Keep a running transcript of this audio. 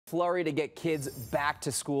flurry to get kids back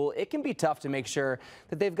to school, it can be tough to make sure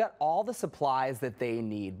that they've got all the supplies that they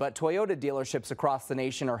need. But Toyota dealerships across the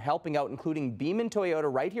nation are helping out, including Beeman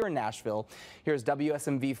Toyota right here in Nashville. Here's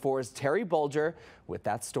WSMV4's Terry Bulger with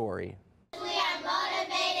that story.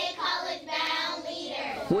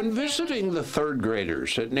 When visiting the third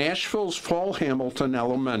graders at Nashville's Fall Hamilton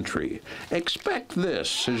Elementary, expect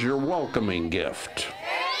this as your welcoming gift.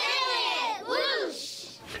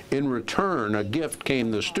 In return, a gift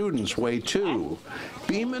came the students' way too.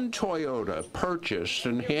 Beeman Toyota purchased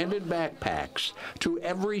and handed backpacks to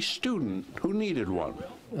every student who needed one.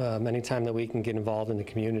 Anytime that we can get involved in the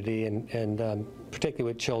community and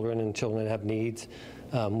particularly with children that have needs,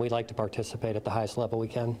 we like to participate at the highest level we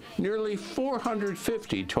can. Nearly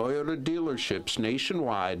 450 Toyota dealerships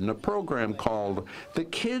nationwide and a program called the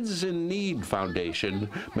Kids in Need Foundation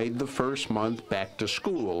made the first month back to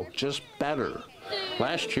school just better.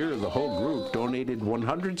 Last year, the whole group donated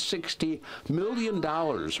 $160 million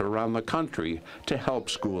around the country to help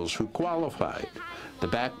schools who qualified. The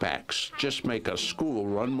backpacks just make a school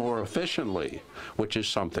run more efficiently, which is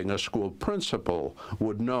something a school principal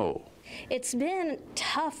would know. It's been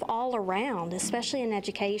tough all around, especially in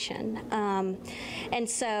education. And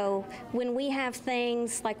so when we have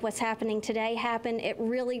things like what's happening today happen, it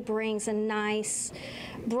really brings a nice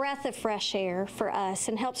breath of fresh air for us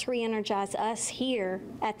and helps re-energize us here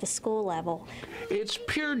at the school level. It's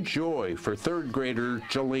pure joy for third grader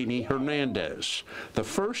Jelani Hernandez. The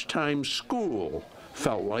first time school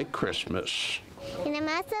felt like Christmas. And I'm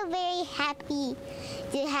also very happy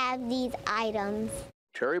to have these items.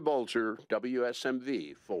 Terry Bulger,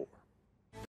 WSMV 4.